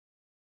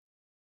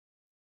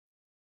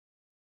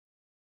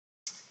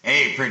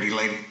Hey, pretty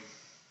lady.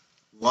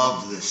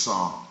 Love this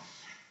song.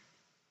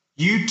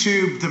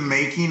 YouTube the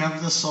making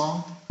of the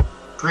song.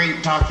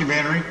 Great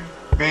documentary.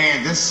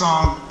 Man, this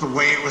song, the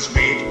way it was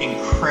made,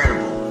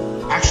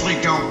 incredible. Actually,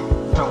 don't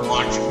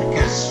watch it,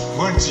 because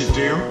once you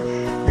do,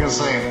 you'll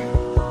say,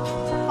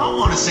 I don't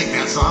want to sing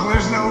that song.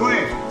 There's no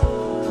way.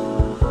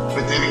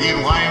 But then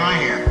again, why am I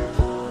here?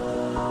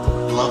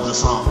 Love the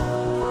song.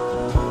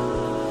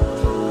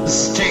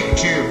 This is take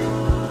 2.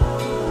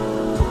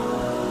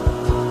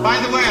 By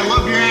the way, I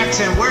love your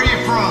accent. Where are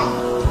you from?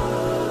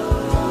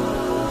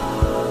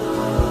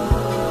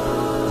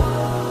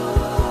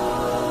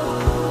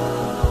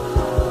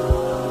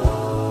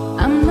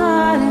 I'm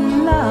not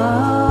in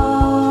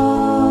love,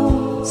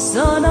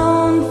 so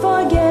don't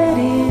forget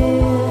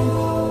it.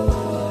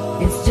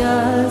 It's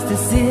just a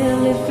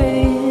silly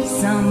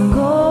phase I'm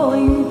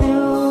going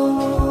through.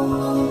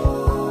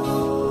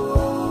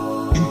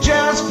 And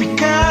just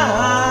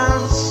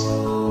because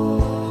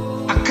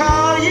I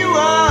call you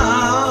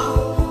up,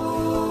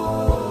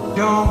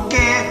 don't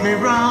get me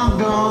wrong,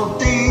 don't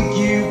think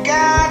you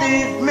got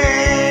it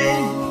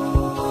made.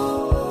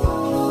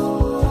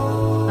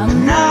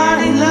 I'm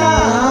not in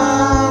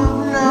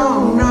love,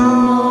 no, no.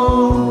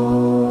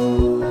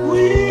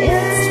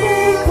 It's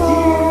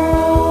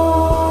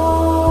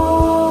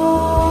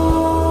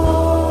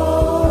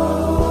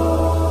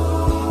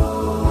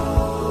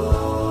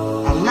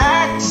I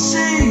like to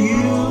see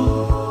you,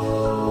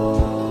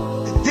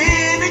 but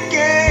then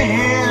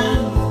again,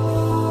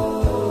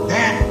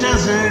 that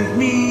doesn't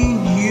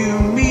mean you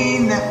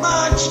mean that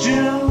much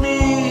to me.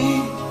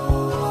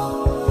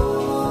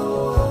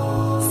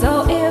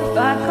 so if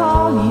I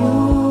call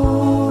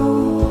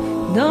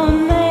you,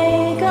 don't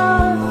make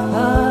a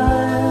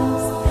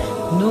fuss.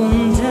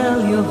 Don't tell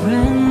your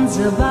friends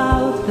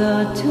about the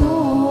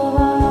two of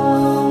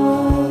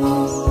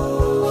us.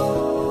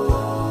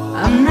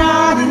 I'm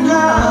not in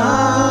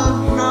love,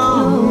 no,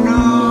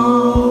 no.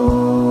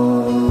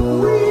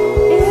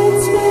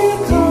 It's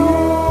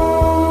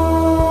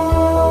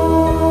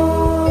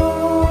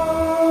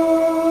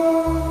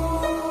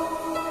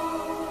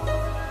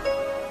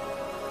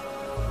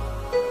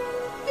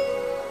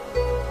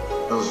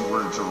Those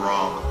words are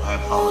wrong. I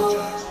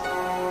apologize.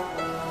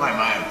 Why am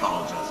I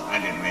apologizing? I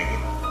didn't make it.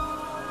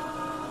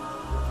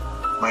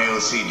 My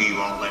OCD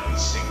won't let me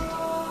sing the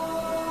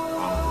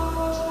wrong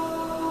words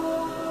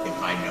if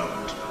I know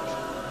it.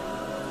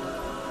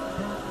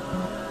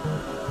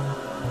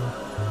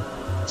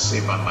 See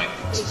if I might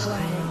fix this.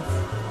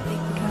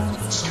 Big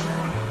girls don't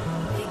cry.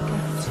 Big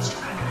girls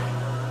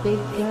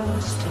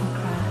don't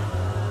cry.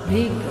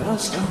 Big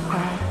girls don't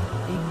cry.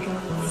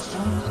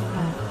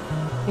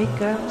 Big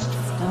girls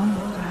don't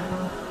cry.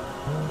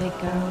 Big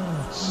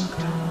girls don't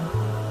cry.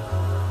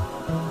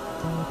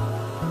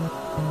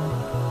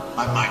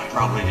 My mic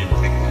probably didn't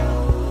pick that up.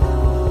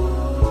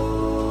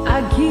 I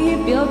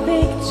keep your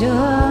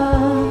picture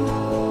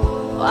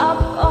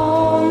up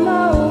on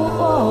the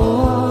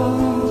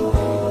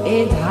wall.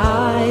 It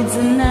hides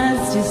a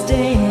nasty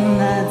stain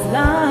that's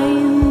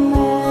lying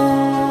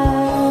there.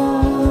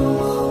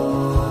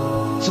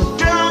 So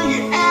don't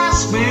you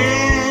ask me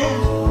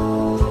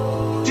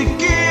to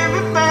give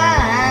it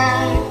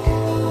back.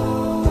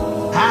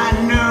 I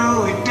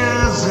know it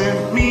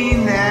doesn't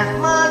mean that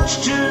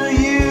much to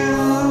you.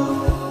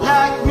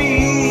 Like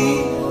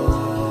me,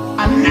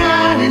 I'm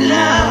not in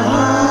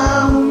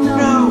love,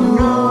 no,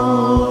 no.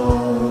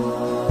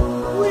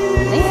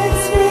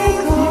 It's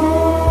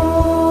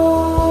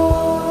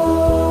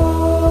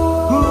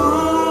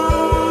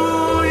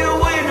Ooh, you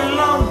wait a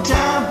long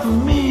time for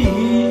me.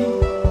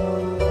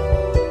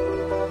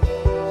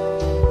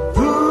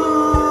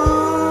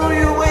 Ooh,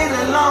 you wait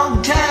a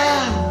long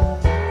time.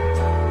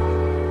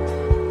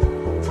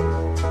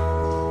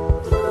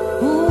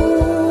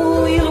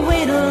 Ooh, you'll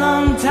wait a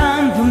long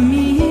time for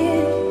me.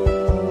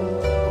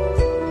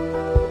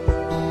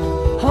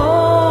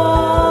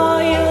 Oh,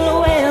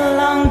 you'll wait a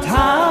long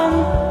time.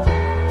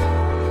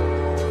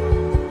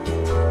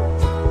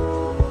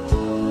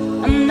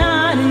 I'm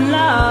not in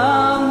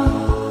love,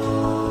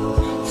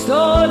 so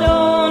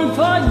don't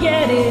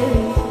forget it.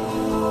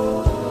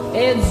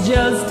 It's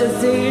just a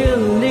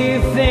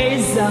silly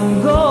phase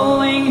I'm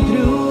going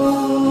through.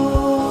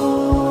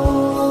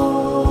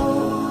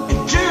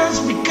 And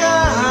just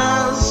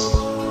because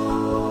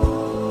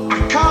I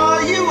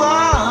call you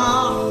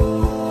up,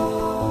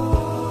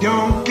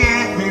 don't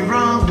get me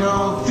wrong,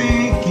 don't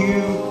think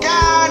you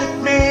got it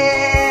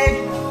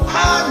made.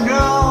 Oh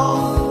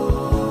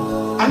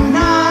no, I'm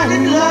not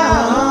in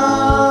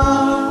love.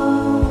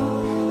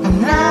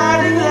 I'm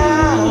not in love.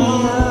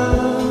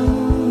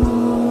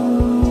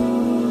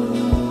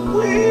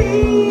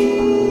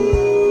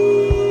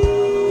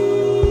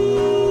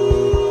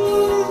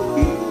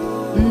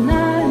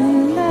 Not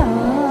in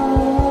love.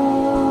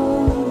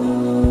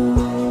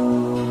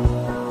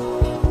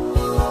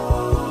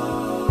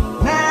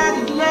 Not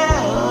in love.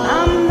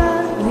 I'm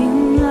not in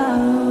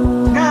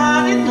love.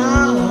 Not in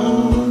love.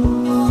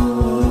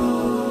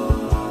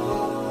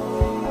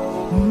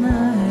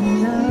 Not in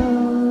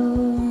love.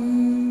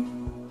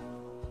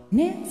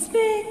 It's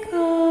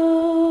because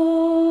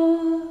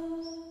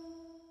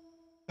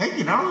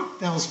Remember?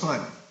 That was fun.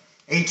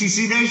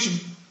 ATC Nation.